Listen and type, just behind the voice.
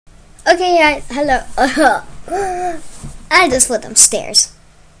Okay, guys, hello. I just went upstairs.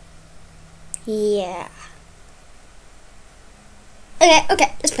 Yeah.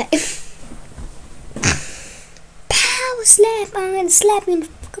 Okay, let's play. Power slap, I'm gonna slap you in the...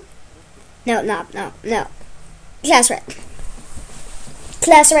 No. Class rat.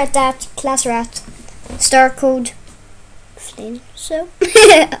 Class rat. Star code Flynn, so.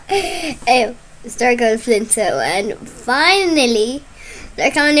 Ew, star code Flynn, so. And finally,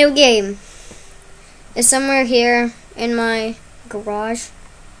 there's a new game. It's somewhere here in my garage.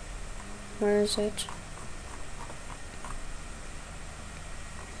 Where is it?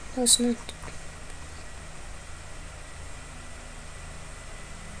 No, it's not.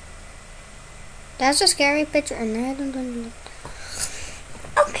 That's a scary picture, and I don't know.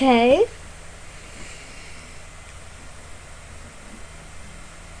 Okay.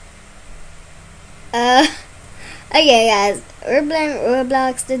 Okay, guys, we're playing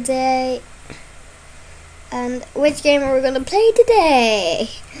Roblox today. And which game are we gonna play today?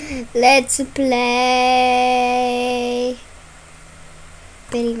 Let's play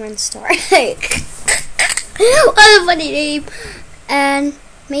Billy Runstar. What a funny name! And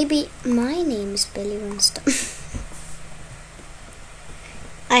maybe my name is Billy Runstar.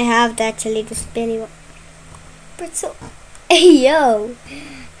 I have actually this Billy. But so, hey yo,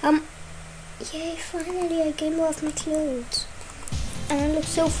 yay! Finally, I came off my clothes, and I look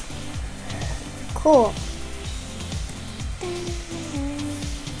so cool.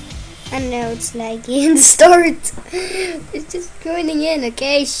 I know it's laggy in the start. It's just joining in,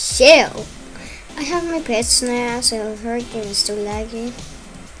 okay? Chill. I have my pets now, so her game is still laggy.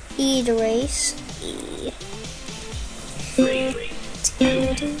 E the race. E. 3,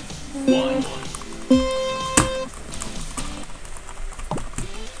 2, 1.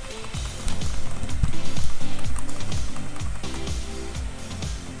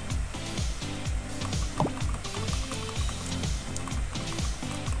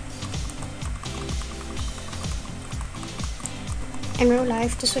 In real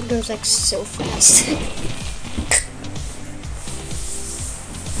life, this one goes like so fast.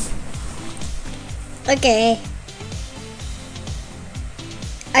 Okay.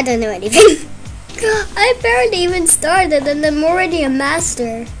 I don't know anything. I barely even started and I'm already a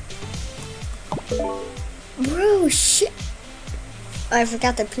master. Bro, shit. I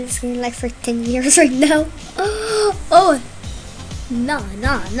forgot to play this game like for 10 years right now. Oh. Nah.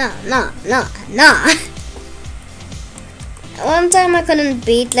 One time I couldn't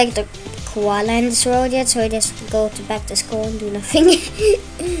beat like the koala in this road yet, so I just go back to school and do nothing.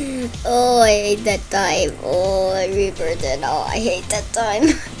 Oh, I hate that time. Oh, I remember that. Oh, I hate that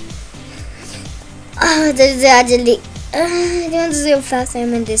time. Oh, this is actually. I don't see how fast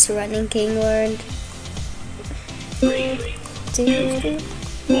I'm in this running king world. 3, 2,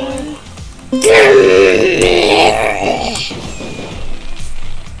 1.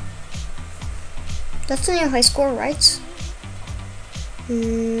 That's in your high score, right?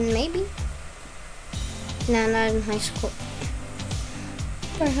 Maybe. No, not in high school.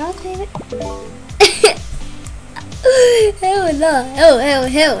 Or how David? Hell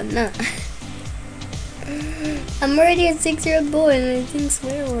no. I'm already a 6-year-old boy and I think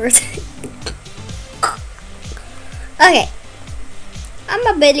swear words. Okay. I'm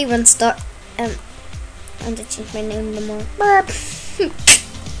a Billy Runstar. I'm gonna change my name no more.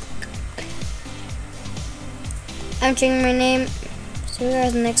 I'm changing my name. See you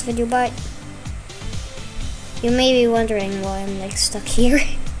guys in the next video. Bye. You may be wondering why I'm like stuck here.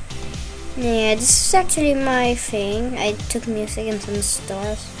 Yeah, this is actually my thing. I took music and some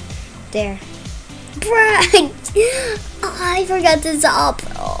stars. There. Right! Oh, I forgot this up.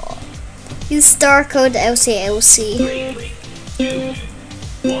 Oh. Use star code LCLC. 3, 2,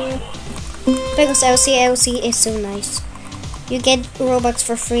 1. Because LCLC is so nice. You get Robux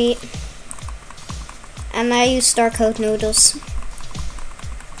for free. And I use star code noodles.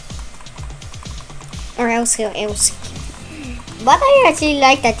 Or LCLC. But I actually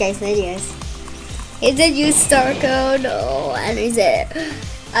like that guy's videos. He said use star code. Oh, and I said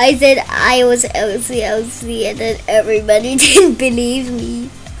I was LCLC, and then everybody didn't believe me.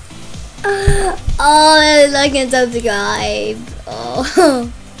 Oh, like and subscribe.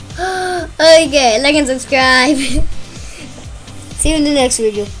 Oh. Okay, like and subscribe. See you in the next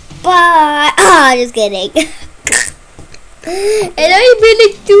video. Bye. Ah, just kidding. And I've been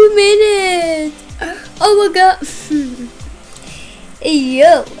like 2 minutes. Oh my god.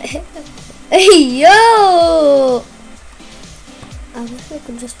 Yo. I wish I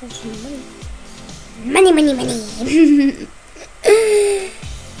could just find some money. Money.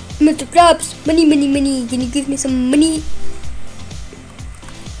 Mr. Krabs, money. Can you give me some money?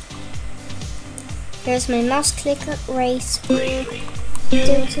 Here's my mouse clicker. Race. 3,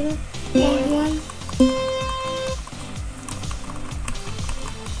 2, 2, 1, 1.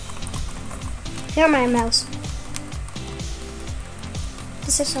 Here my mouse.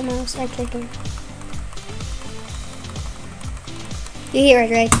 This is a mouse I'm clicking. You hear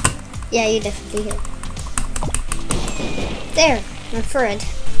it, right? Yeah, you definitely hear it. There, my third.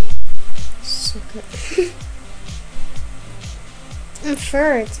 So good. I'm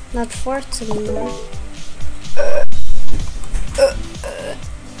third, not fourth anymore.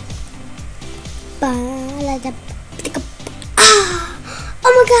 Oh my god!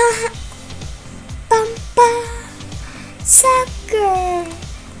 Bumpa! Sucker!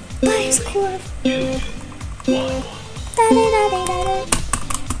 By score! 2, 1. Da-da-da-da-da-da.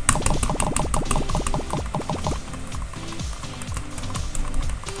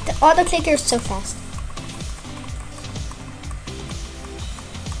 The auto clicker is so fast.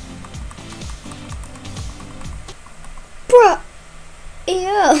 Bruh!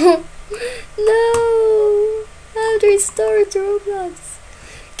 Ew! No! How do I start Roblox?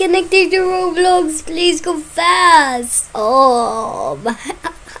 Connecting to Roblox, please go fast! Oh my.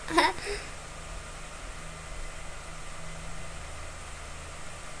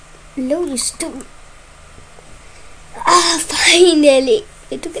 Load is stupid. Finally!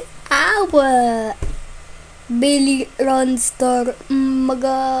 It took an hour. Billy Run Star.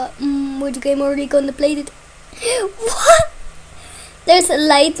 Would you game already gonna play it? What? There's a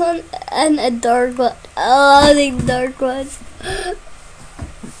light one and a dark one. Oh, the dark one.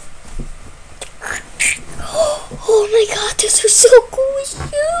 Oh my god, these are so cool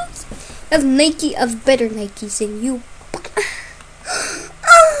shoes. I have Nike, I have better Nikes than you. Did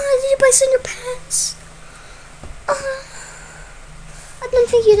you buy some pants? I don't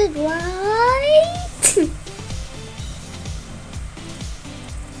think you did right.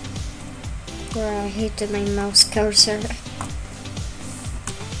 Bro, I hated my mouse cursor.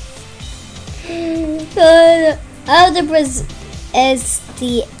 How to press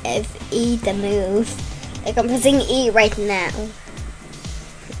SDFE to move? Like I'm pressing E right now.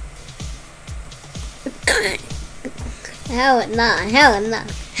 Hell nah, hell nah.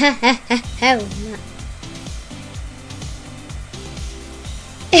 Hell nah.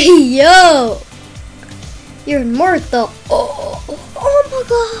 Hey yo! You're immortal. Oh my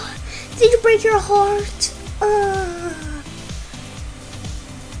god! Did you break your heart? How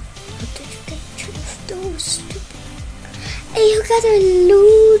did you get rid of those stupid? Hey, you got a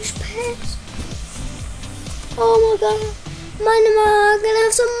luge pants? Oh my god! Money, I'm gonna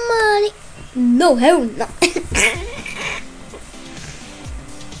have some money. No, hell no.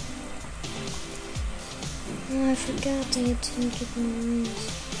 Oh, I forgot I didn't give me money.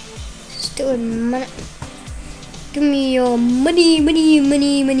 Still money. Give me your money.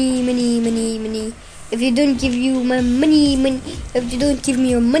 If you don't give you my money, if you don't give me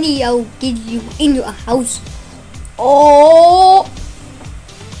your money, I'll get you in your house. Oh,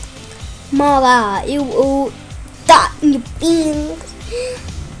 mama, you owe that in your beans.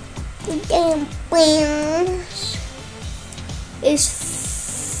 Damn beans.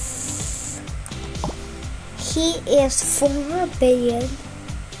 He is 4 billion.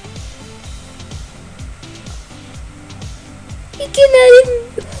 He cannot even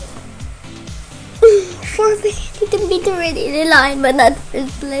 4 billion. He can beat already in the line, but not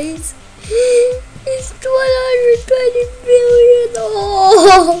first place. It's 120 billion.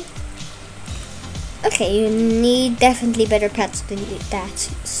 Oh. Okay, you need definitely better pets than that.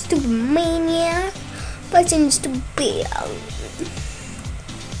 Stupid maniac. But it's stupid.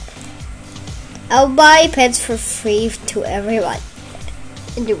 I'll buy pets for free to everyone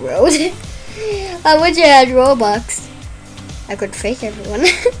in the world. I wish I had Robux. I could fake everyone.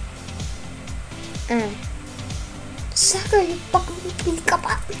 Sucker, you fucking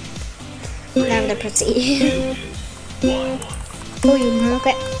kappa. Now I'm gonna proceed. Oh, you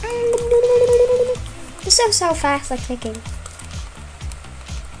monkey. This is so fast, like clicking.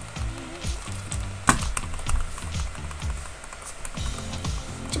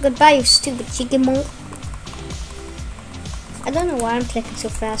 So goodbye, you stupid chicken monk. I don't know why I'm clicking so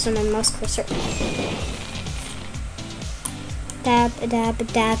fast on my mouse cursor. Dab, dab,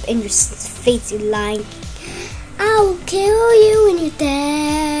 dab in your face, you lying. I'll kill you when you're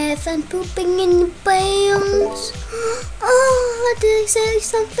deaf and pooping in your pants. Oh, did I say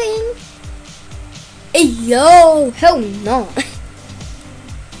something? Hey yo, hell no.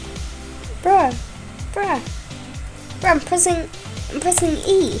 Bruh, I'm pressing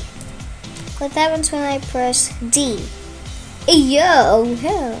E. What happens when I press D? Hey yo,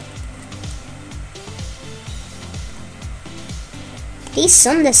 hell. He's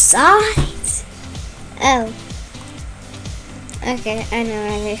on the sides. Oh. Okay, I know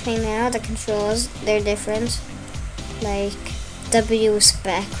everything now. The controls, they're different. Like, W is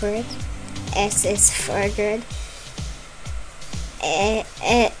backward, S is forward, A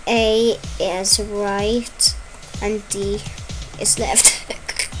is right, and D is left.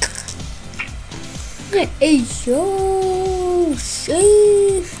 Hey, yo,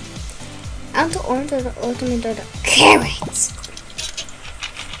 shit. I'm the order the ultimate order. Carrots.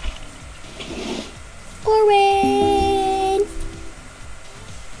 Orange.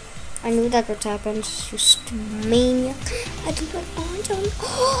 I knew that would happen. You stupid maniac. I don't want orange on.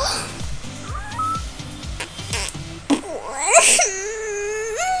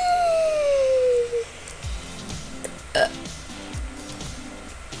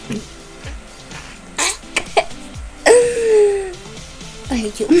 I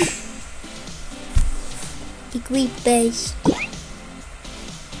hate you. Degree base.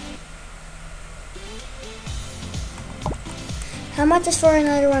 How much is for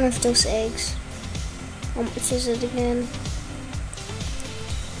another one of those eggs? How much is it again?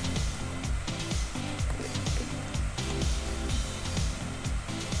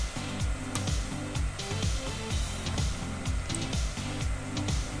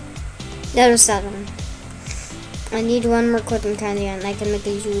 That was that one. I need one more cotton candy and I can make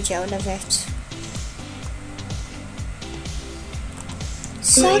a huge out of it.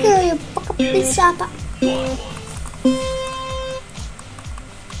 Saga, you papa.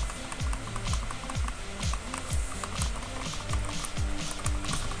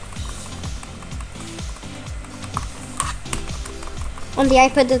 On the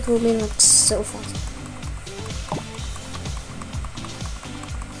iPad it will be like so fast.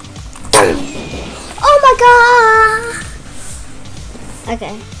 Oh my god!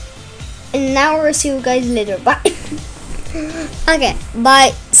 Okay. And now we'll see you guys later. Bye. Okay,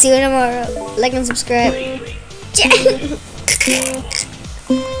 bye. See you tomorrow. Like and subscribe. I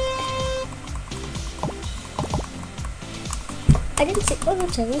didn't say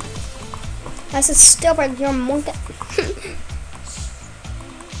okay. I said stop at your monkey.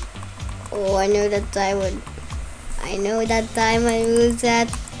 Oh, I know that I know that time I was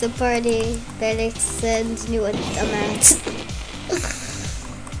at the party. Felix knew what I meant.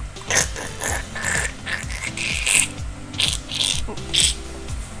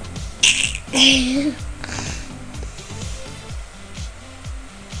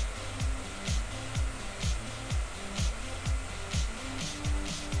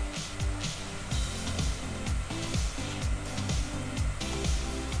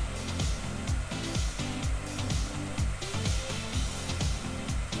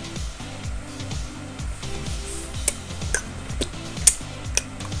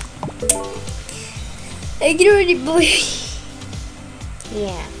 I get already boy.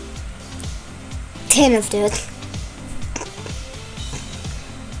 Yeah. 10 of those.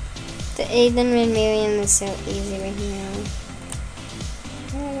 The 800 million is so easy right now.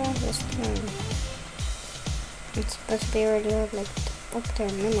 What about this time? It's supposed to be already up like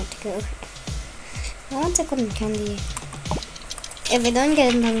a minute ago. I want to cotton candy. If I don't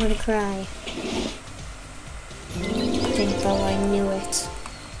get it, I'm gonna cry. I think, oh, I knew it.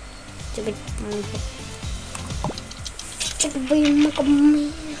 Stupid monkey. Stupid boy,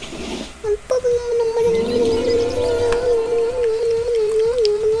 monkey.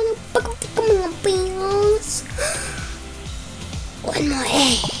 One more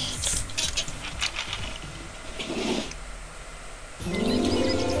egg.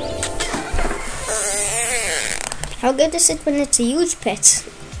 How good is it when it's a huge pet?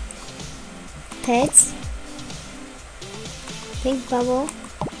 Pets. Pink bubble.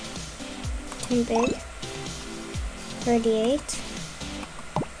 Turn big. 38.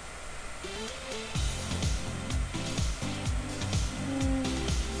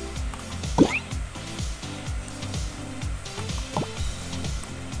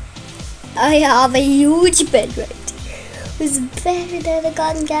 I have a huge bed right. It's better than the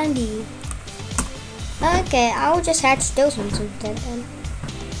cotton candy. Okay, I'll just hatch those ones instead then.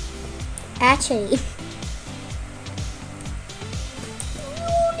 Actually.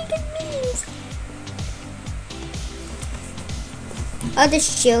 I'll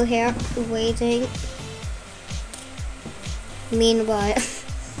just chill here, waiting. Meanwhile.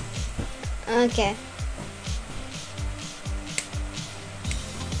 Okay.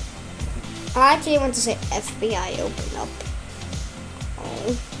 I actually want to say FBI open up.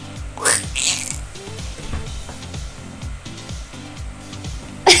 Oh.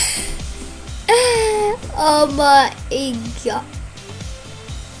 Oh my god.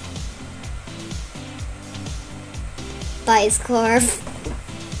 Bye, Scarf.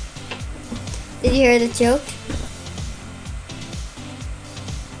 Did you hear the joke?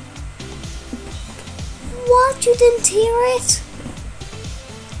 What? You didn't hear it?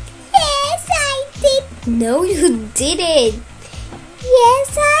 Yes, I did. No, you didn't.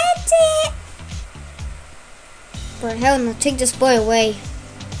 Yes, I did. For hell no, take this boy away.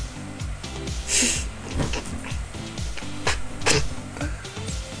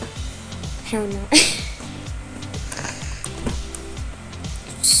 Hell no.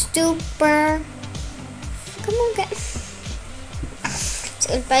 Super. Come on, guys.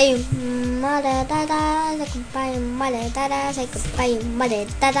 Say goodbye, mother, dada. Say goodbye, mother, dada. Say goodbye, mother,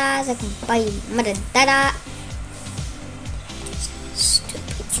 dada. Say goodbye, mother, dada.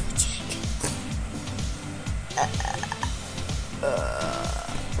 Stupid chick. No.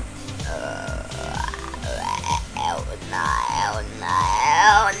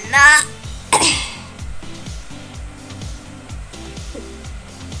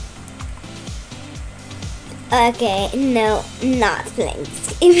 Okay, no, not playing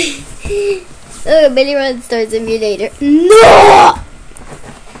this game. Oh, Billy Run Star Simulator. No!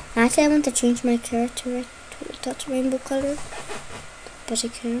 Actually, I want to change my character to that rainbow color, but I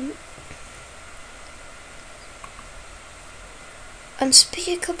can't.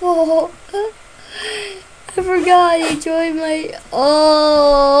 Unspeakable. I forgot I joined my.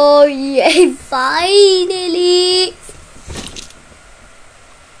 Oh, yay! Finally!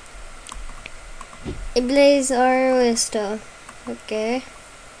 It plays our Vista. Okay.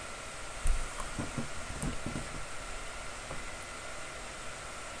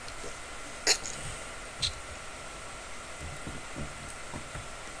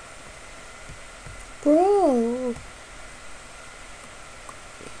 Bro.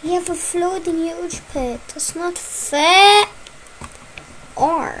 You have a floating huge pit. That's not fair.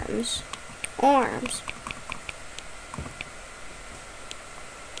 Arms.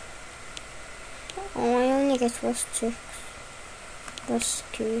 Oh, I only get plus 6. That's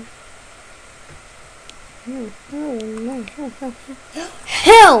cute. No.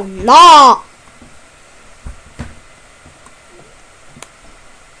 Hell no!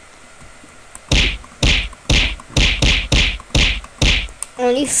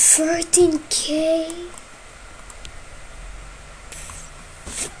 Only 13K.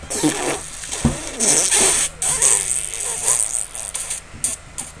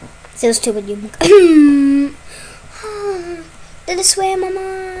 So stupid, you. Did I swear,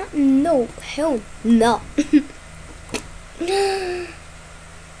 mama? No, hell no.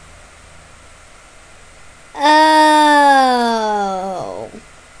 Oh,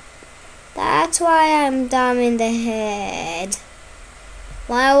 that's why I'm dumb in the head.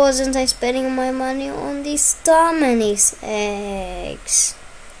 Why wasn't I spending my money on these Dominic's eggs?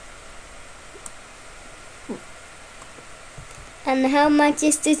 And how much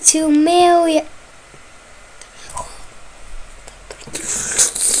is the 2 million?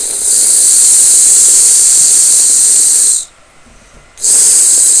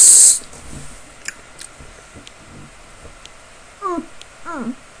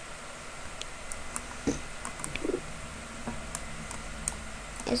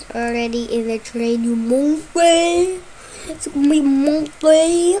 It's already in the train, you monkey. It's gonna be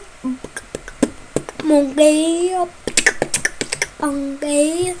monkey. Monkey.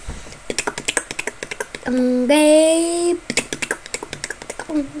 Monkey. Monkey.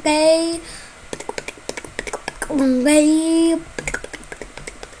 Monkey. Monkey.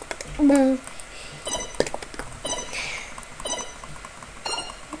 Monkey.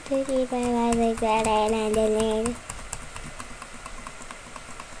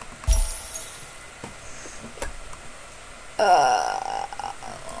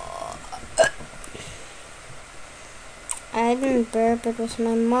 I didn't burp, it was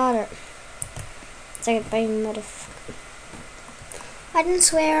my mother. It's like a motherfucker. I didn't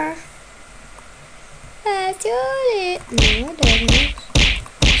swear. I told it. No, I didn't.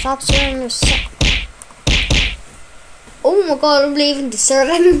 Stop swearing yourself. Oh my god, I'm leaving the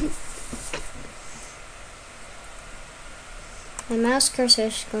server. My mouse cursor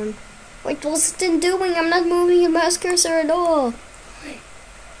is gone. Wait, what's it doing? I'm not moving the mouse cursor at all.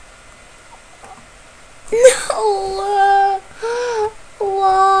 No!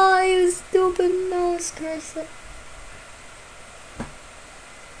 Why, you stupid mouse cursor?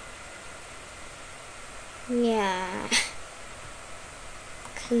 Yeah.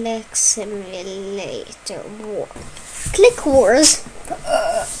 Click simulator war. Click wars.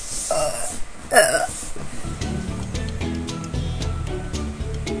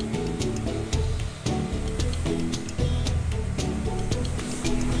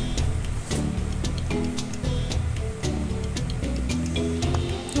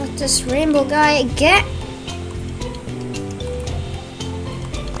 this rainbow guy again.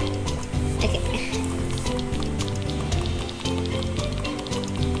 Okay.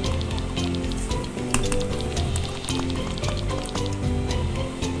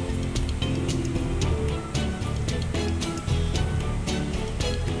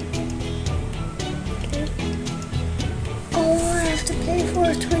 Oh, I have to play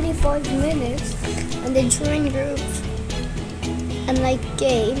for 25 minutes and then join group and like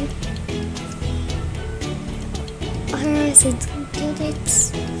game. Otherwise I don't get it.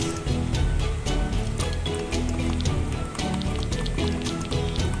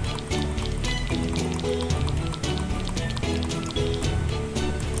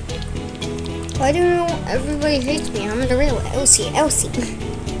 Why do you know everybody hates me? I'm the real Elsie.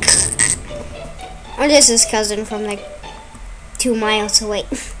 I'm just his cousin from like 2 miles away.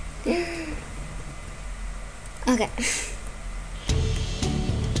 Okay.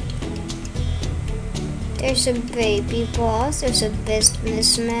 There's a baby boss. There's a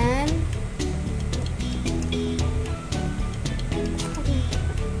businessman.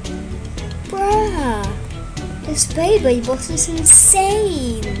 Bruh, this baby boss is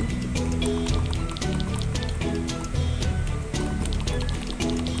insane.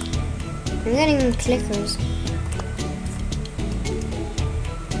 I'm getting clickers.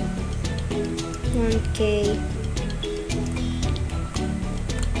 Okay.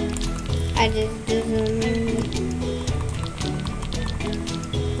 I just didn't.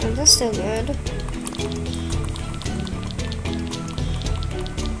 Oh, that's still good.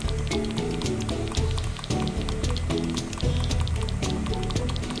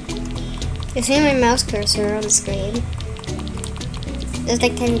 You see my mouse cursor on the screen? There's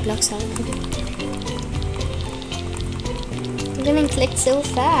like tiny blocks out. I'm gonna click so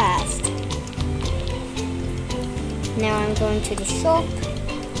fast. Now I'm going to the shop.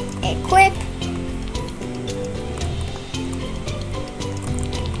 Equip.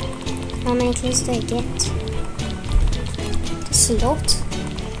 How many keys do I get? That's a lot.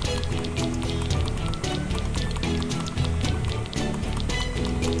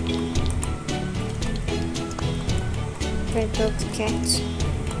 Red dog cat.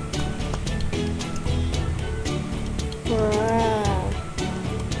 Wow.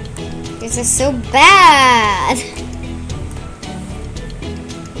 This is so bad.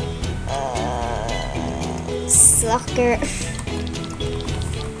 Sucker.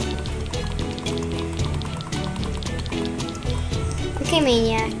 Okay,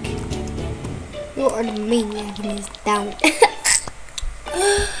 maniac. You are the maniac in this down.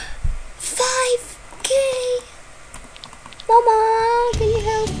 5K. Mama, can you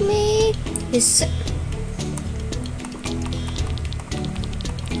help me? Yes.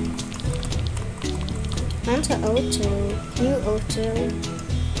 I'm to O2. Can you O2?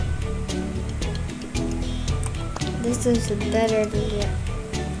 This is better than that.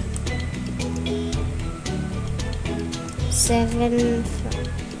 7,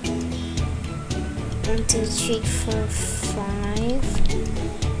 1, 2, 3, 4, 5.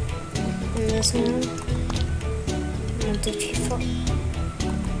 And this one. 1, 2, 3, 4.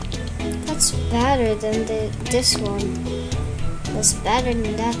 That's better than this one. That's better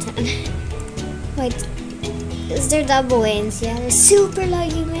than that one. Wait, is there double wins? Yeah, they're super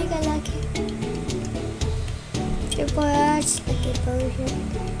lucky, mega lucky. Triple H, lucky potion.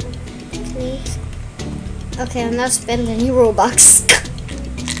 Please. Okay, I'm not spending any Robux.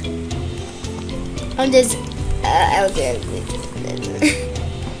 I'm just out there.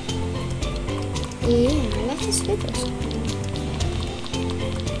 Yeah, I like the slippers.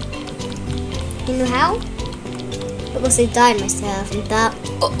 You know how? Because I died myself and that.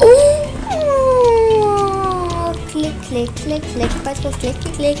 Oh, click, click, click, click. Let's go click,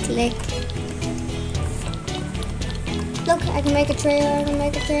 click, click. Look, I can make a trailer, I can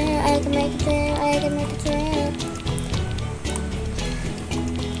make a trailer, I can make a trailer, I can make a trailer.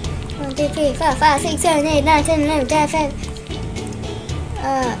 1, 2, 3, 4, 5, 6, 7, 8, 9, 10, 11, 12, 5.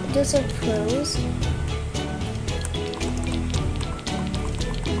 Do some pros.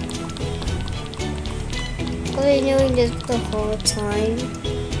 I've been doing this the whole time.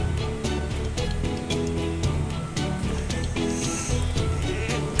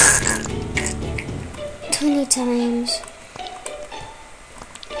 Twenty times.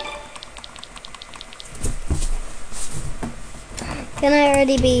 Can I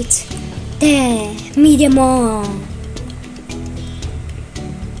already beat the medium on?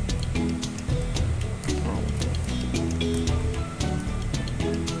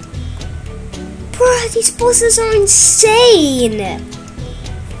 Bro, these bosses are insane!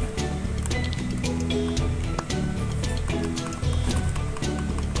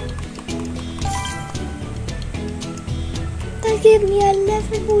 That gave me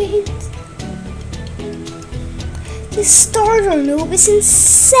 11 wins. This starter noob is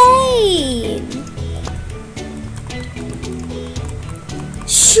insane.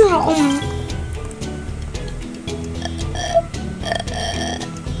 Sure.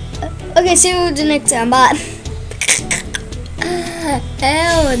 Okay, see you the next time. Bye.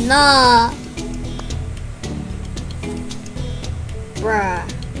 Hell nah. Bruh.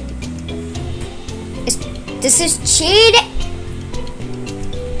 This is cheating.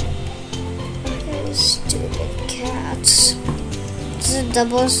 Okay, stupid cats. This is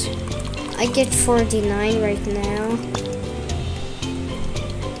doubles. I get 49 right now.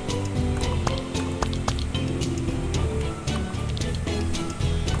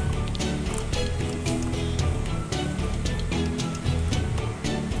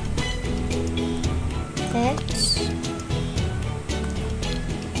 X.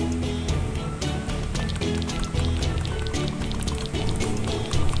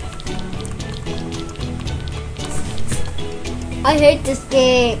 I hate this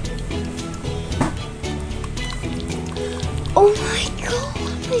game. Oh my god,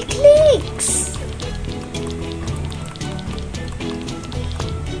 my clicks.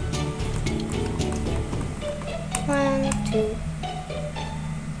 One, two,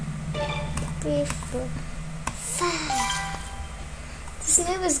 three, four, five. This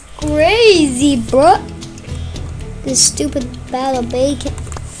game is crazy, bro. This stupid battle bacon.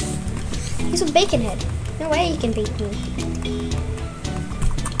 He's a bacon head. No way he can beat me.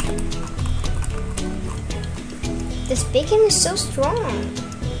 This bacon is so strong.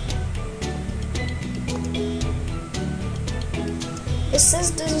 It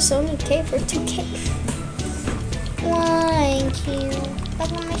says this is only K for 2K. Thank you.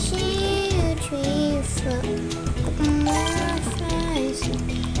 Look at my huge reefer. Look at my face.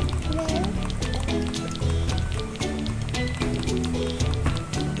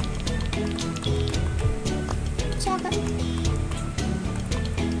 Chocolate.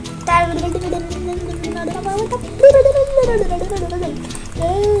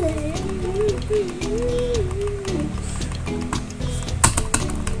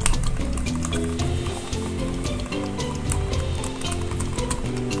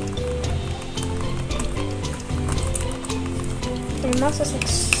 Your mouse is like.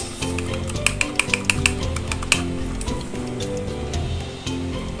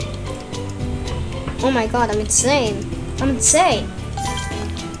 Oh my god, I'm insane. I'm insane.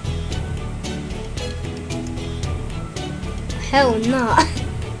 Hell no.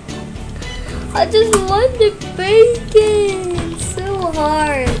 I just want the bacon so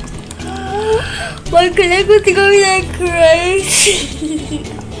hard. My click was going like crazy.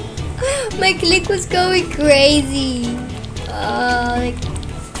 My click was going crazy. Like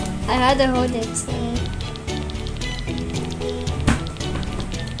I had to hold it. So.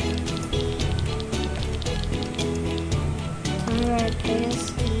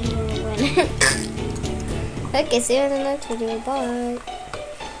 Okay, see you in the next video. Bye.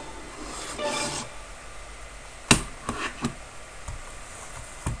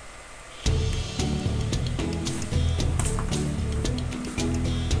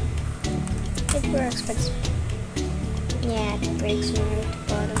 It works, but yeah, it breaks when we're at the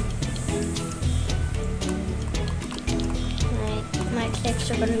bottom. My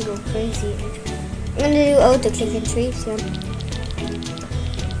clicks are gonna go crazy. I'm gonna do auto click and trees soon.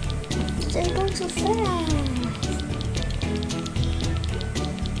 They're going so fast.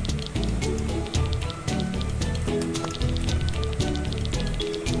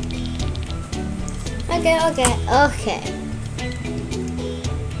 Okay.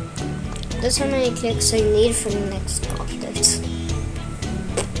 That's how many clicks I need for the next gauntlet.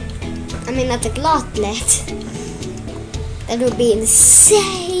 I mean, not the gauntlet. That would be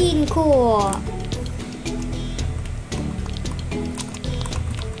insane cool.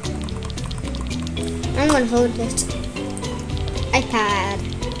 I'm gonna hold this iPad.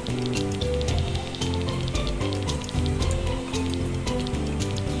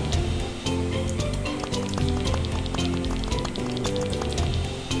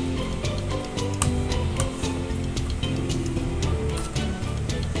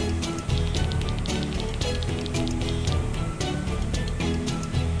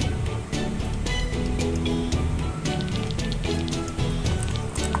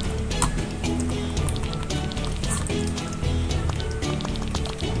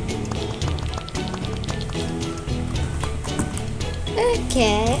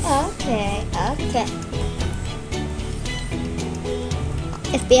 Okay.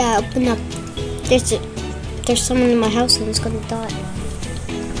 FBI, open up. There's someone in my house and it's gonna die.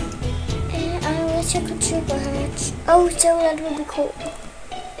 And I let's check a triple hatch. Oh, so that would be cool.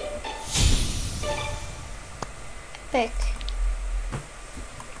 Epic.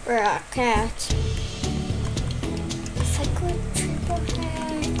 Rock cat. If I could triple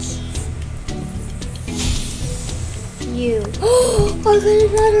hatch. You. Oh, I got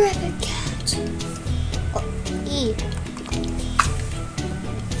another epic cat. Oh, E.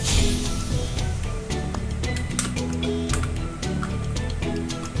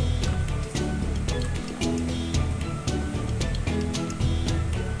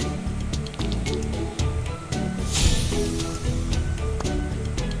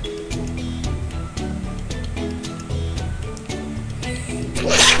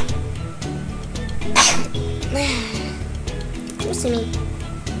 Listen to me.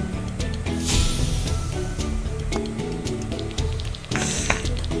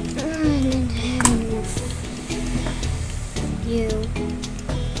 You.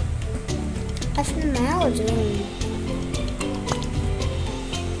 What's the matter doing?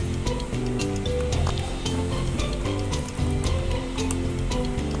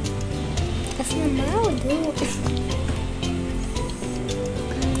 What's the matter doing?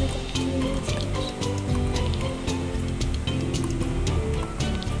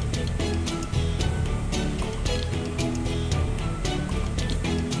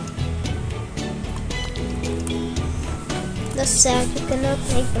 The sad you cannot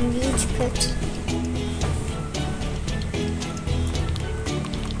make them huge cuts.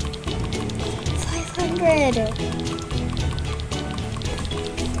 $500.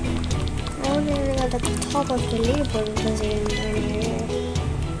 I wonder at the top of the leaderboard because they didn't earn here.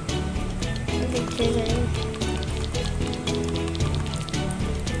 Look at kidding.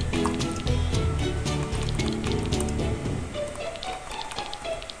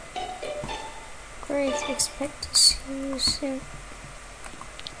 Great, expect to see you soon.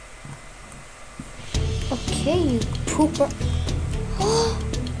 Okay, you pooper.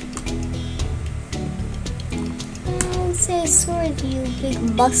 I'll say sorry to you, big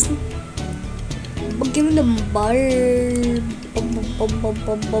muscle. But give me the ball.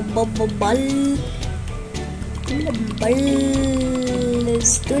 Ball. Give me the balls.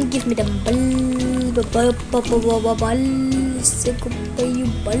 Don't give me the balls. Sick of you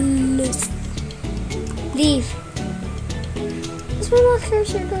balls. Leave. That's what my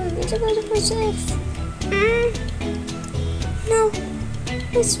cursor doing. It's about to press F. No.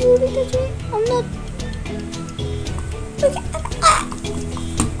 It's really doing. I'm not. Okay.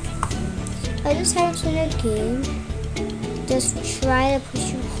 I just have to win a game. Just try to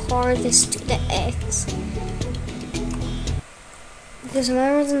push your hardest to the X. Because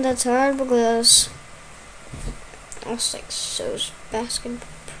mine wasn't that hard because I was like so basketball.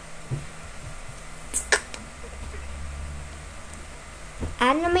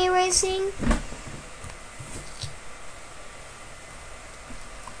 Anime racing.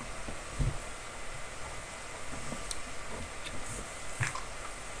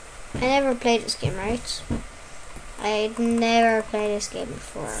 I never played this game, right? I'd never played this game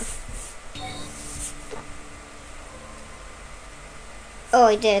before. Oh,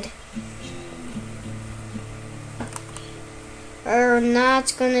 I did. We're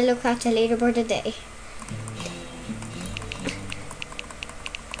not gonna look at the leaderboard today.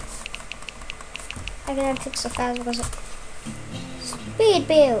 I cannot take so fast because of speed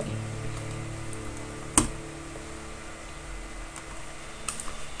build.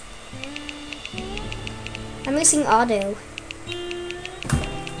 I'm missing auto.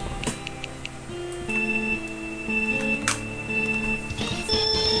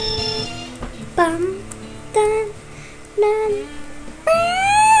 Bum, dun, dun,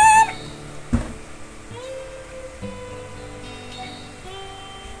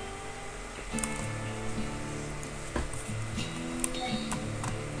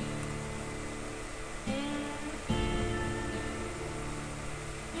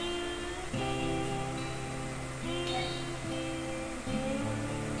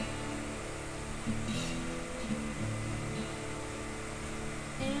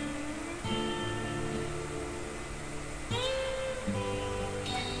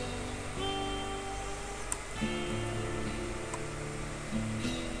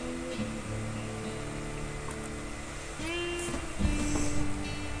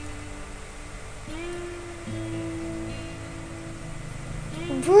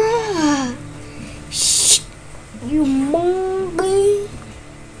 bruh, shh, you monkey.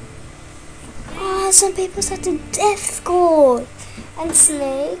 Some people said the death goal and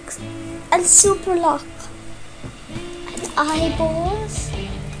snakes and super lock and eyeballs.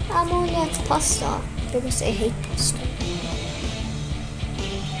 I'm only at pasta because I hate pasta.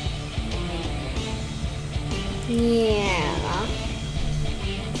 Yeah.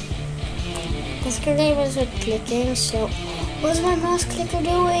 The screen was clicking, so what's my mouse clicker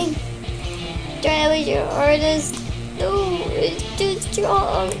doing? Try to your artist. No, it's too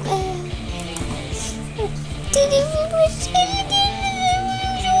strong.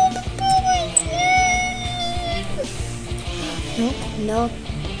 No,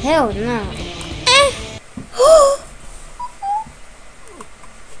 hell no.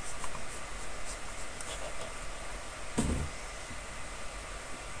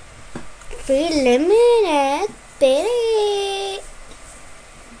 Eliminate Billy.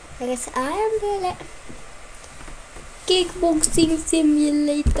 I guess I am Billy. Kickboxing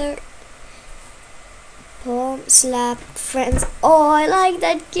simulator. Palm slap friends. Oh, I like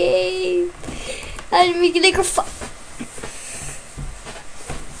that game. Enemy clicker.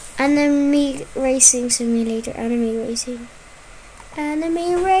 Enemy racing simulator. Enemy racing.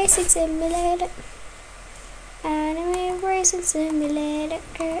 Enemy racing simulator. Enemy racing simulator.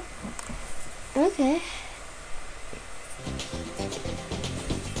 Okay.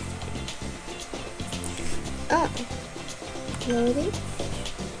 Oh. Loading.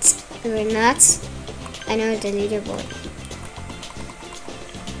 We're nuts. I know the leaderboard.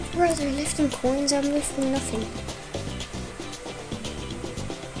 Bro, they're lifting coins. I'm lifting nothing.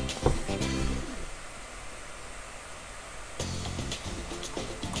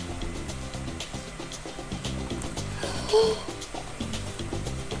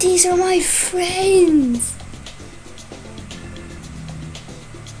 These are my friends.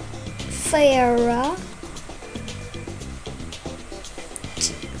 Farah,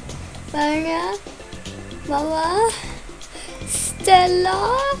 Farah, Mama,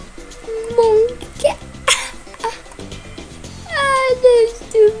 Stella, Monkey, the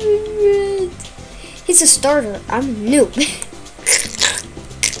stupid red. He's a starter. I'm a noob.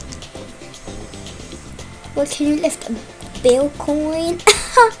 What can you lift? A bill coin?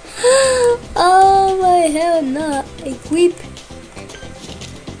 Oh my hell, not equip.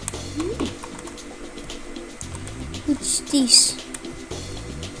 What's this?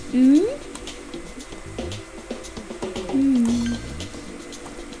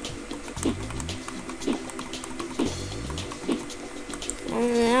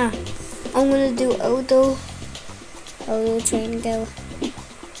 Yeah, I'm gonna do auto training though.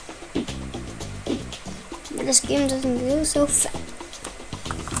 But this game doesn't go so fast.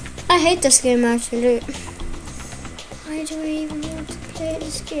 I hate this game actually. Why do I even want to play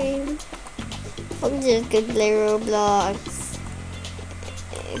this game? I'm just gonna play Roblox.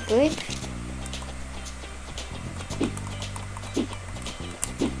 Good.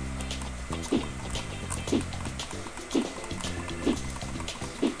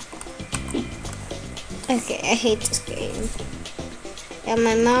 Okay, I hate this game. Yeah,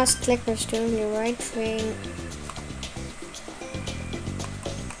 my mouse clicker's doing the right thing.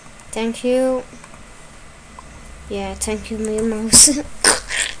 Thank you. Yeah, thank you, my mouse.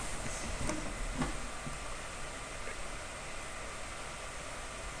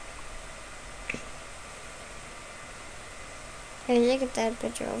 Hey, look at that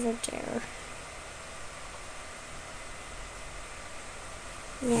picture over there.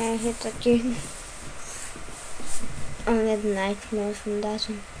 Yeah, I hate that game. I get nightmares from that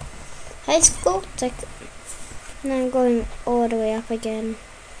one. High school tech. And I'm going all the way up again.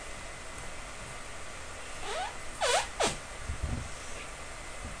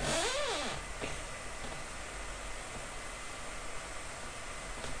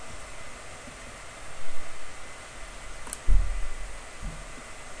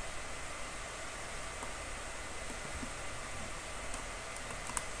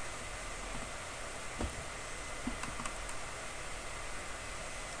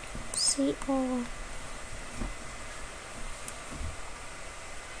 See all.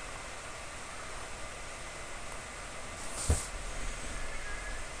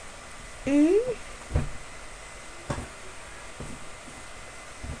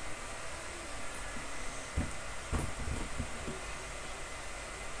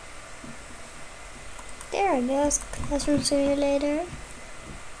 There it goes, classroom simulator.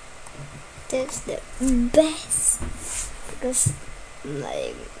 That's the best because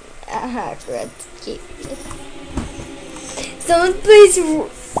like I have read to keep it. Someone please.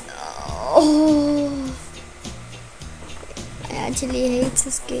 Oh, I actually hate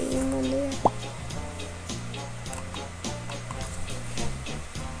this game. Wonder.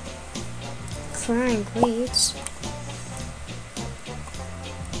 Crying grades.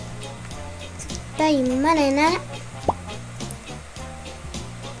 Mana na?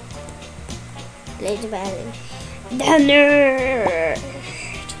 Play the battle. The nerd.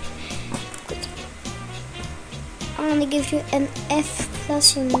 gonna give you an F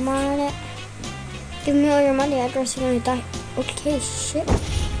plus, you money. Give me all your money, otherwise you're gonna die. Okay, shit.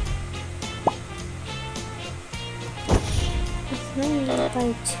 I'm gonna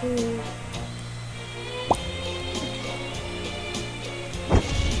by 2.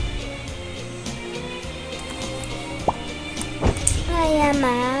 I am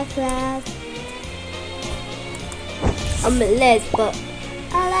a class. I'm a lesbian.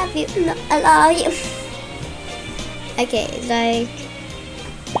 I love you. No, I love you. Okay, like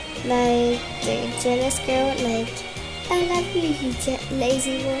the jealous girl, like I love you, you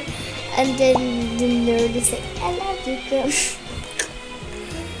lazy one. And then the nerd is like, I love you, girl.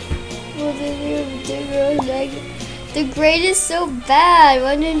 Well, the girl, like, the grade is so bad.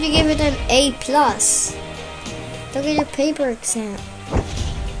 Why didn't you give it an A plus? Look at your paper exam.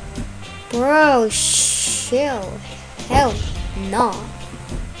 Bro, chill. Hell no.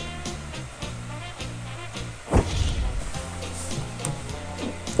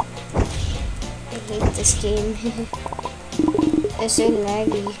 I hate this game. It's so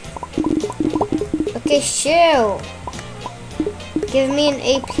laggy. Okay, chill. Give me an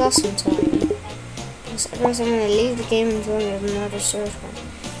A plus on time. Otherwise I'm gonna leave the game and join another server.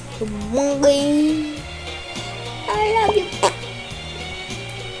 Boy, I love you.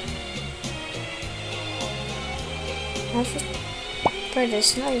 But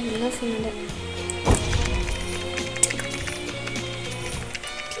there's not even nothing in it.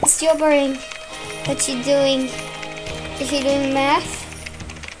 It's still boring. What you doing? Is she doing math?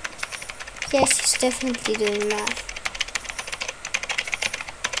 Yes, she's definitely doing math.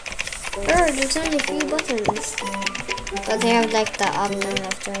 Oh, there's only a few buttons. But they have like the up and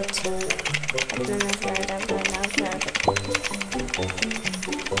left, right. Up and left, right, up and left, right.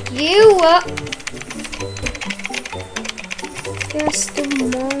 You up! Here's the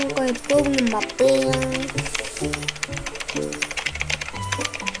mongo y boom my bing.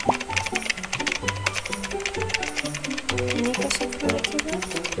 Make us a pretty good.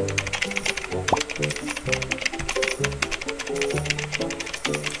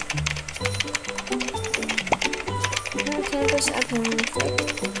 Okay, just up and left.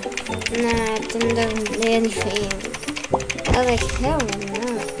 Nah, it doesn't do anything. I like hell no.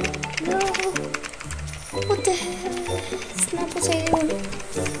 No. What the hell? It's not what I do.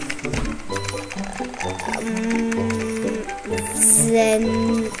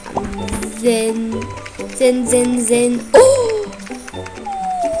 Zen. Oh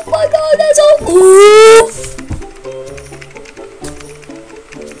my god, that's so cool!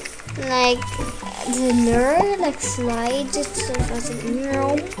 Like the nerd, like slides it so it doesn't know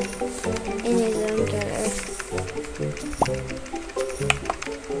in his own color.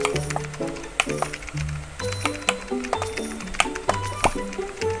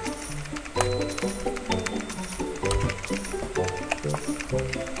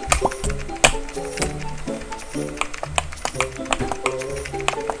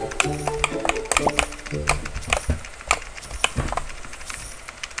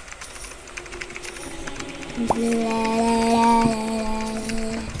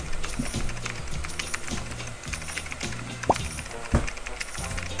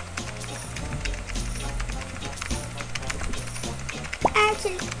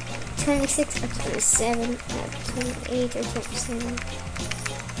 Actually, 26 or 27 or 28 or 27.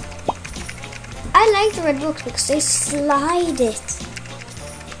 I like the red books because they slide it.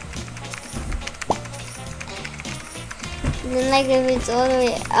 And then like if it's all the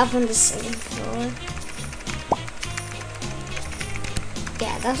way up on the second floor.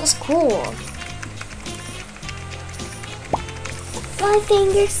 Yeah, that was cool. My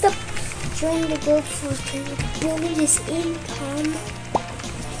fingers stop trying to go for bonus income.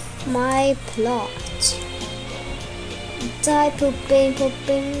 My plot. Die pooping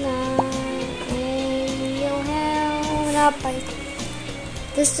in your hell. Not by.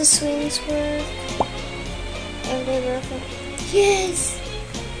 Does the swings work? Are they working? Yes!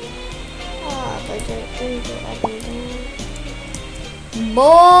 Oh, but they're going to go up and down.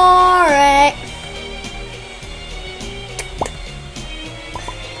 Boring!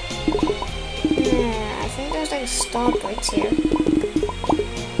 Nah, I think there's like a stop right here.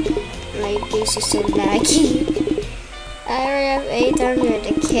 My PC is so laggy. I already have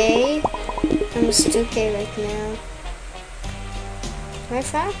 800k. I'm 2k right now. Am I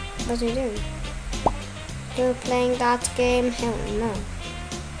fat? What are you doing? You're playing that game? Hell no.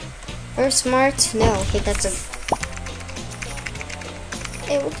 Or smart? No. Okay, that's a...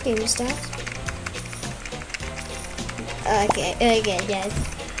 Hey, what game is that? Okay, yes.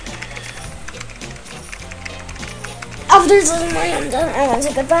 after this I'm done. I want to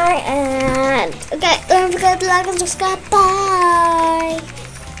say goodbye and okay, don't forget to like and subscribe. Bye.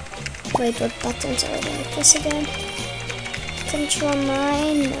 Wait, what buttons are I press again? Control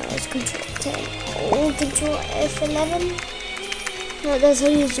 9, no, it's Control 10. Oh, Control F11. No, that's how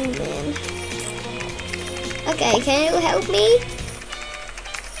you zoom in. Okay, can you help me?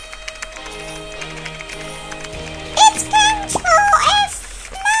 It's Control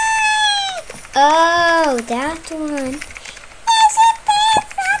F9. Oh, that one.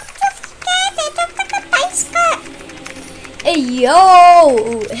 Hey, yo! Oh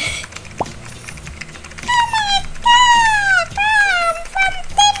my god! From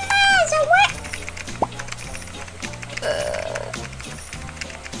 10 miles away!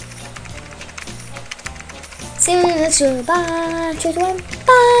 See you next time. Bye. 3, 2, 1.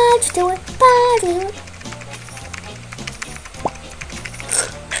 Bye. 3, 2, 1. Bye. 3, 2, 1.